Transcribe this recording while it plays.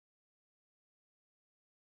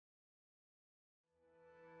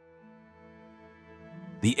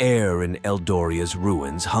The air in Eldoria's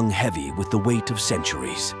ruins hung heavy with the weight of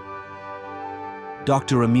centuries.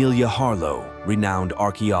 Dr. Amelia Harlow, renowned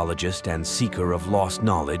archaeologist and seeker of lost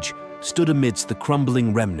knowledge, stood amidst the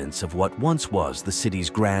crumbling remnants of what once was the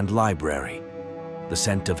city's grand library. The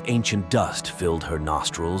scent of ancient dust filled her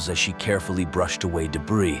nostrils as she carefully brushed away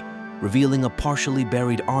debris, revealing a partially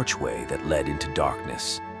buried archway that led into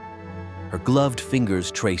darkness. Her gloved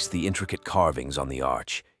fingers traced the intricate carvings on the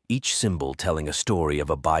arch, each symbol telling a story of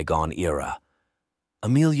a bygone era.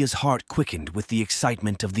 Amelia's heart quickened with the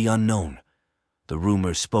excitement of the unknown. The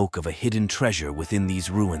rumors spoke of a hidden treasure within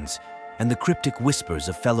these ruins, and the cryptic whispers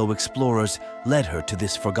of fellow explorers led her to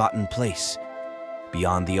this forgotten place.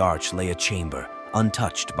 Beyond the arch lay a chamber,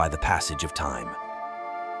 untouched by the passage of time.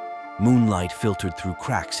 Moonlight filtered through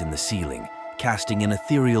cracks in the ceiling, casting an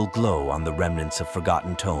ethereal glow on the remnants of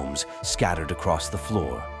forgotten tomes scattered across the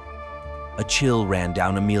floor. A chill ran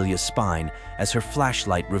down Amelia's spine as her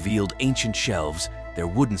flashlight revealed ancient shelves, their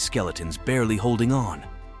wooden skeletons barely holding on.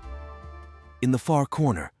 In the far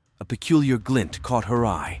corner, a peculiar glint caught her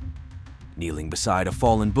eye. Kneeling beside a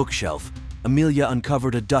fallen bookshelf, Amelia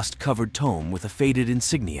uncovered a dust-covered tome with a faded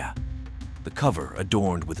insignia. The cover,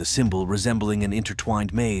 adorned with a symbol resembling an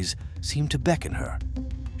intertwined maze, seemed to beckon her.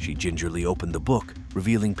 She gingerly opened the book,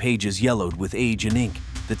 revealing pages yellowed with age and ink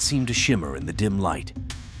that seemed to shimmer in the dim light.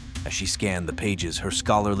 As she scanned the pages, her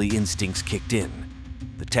scholarly instincts kicked in.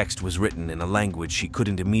 The text was written in a language she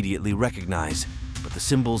couldn't immediately recognize, but the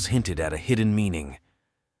symbols hinted at a hidden meaning.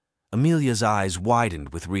 Amelia's eyes widened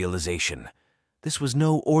with realization. This was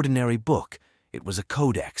no ordinary book. It was a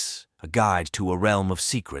codex, a guide to a realm of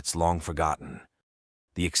secrets long forgotten.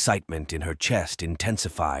 The excitement in her chest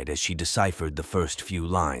intensified as she deciphered the first few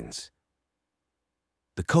lines.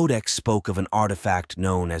 The codex spoke of an artifact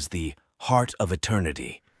known as the Heart of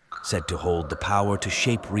Eternity, said to hold the power to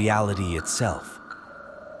shape reality itself.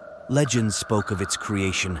 Legends spoke of its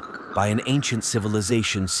creation by an ancient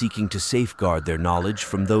civilization seeking to safeguard their knowledge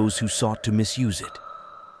from those who sought to misuse it.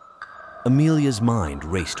 Amelia's mind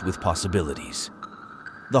raced with possibilities.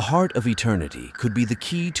 The Heart of Eternity could be the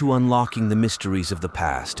key to unlocking the mysteries of the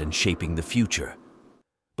past and shaping the future.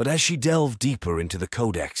 But as she delved deeper into the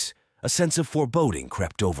codex, a sense of foreboding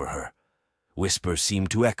crept over her. Whispers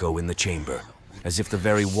seemed to echo in the chamber, as if the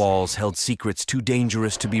very walls held secrets too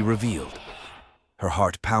dangerous to be revealed. Her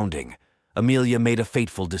heart pounding, Amelia made a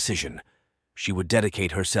fateful decision. She would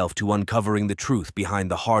dedicate herself to uncovering the truth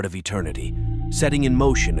behind the Heart of Eternity, setting in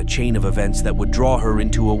motion a chain of events that would draw her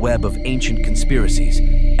into a web of ancient conspiracies,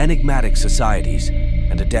 enigmatic societies,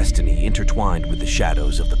 and a destiny intertwined with the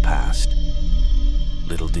shadows of the past.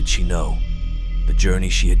 Little did she know, the journey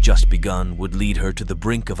she had just begun would lead her to the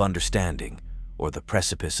brink of understanding or the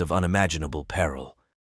precipice of unimaginable peril.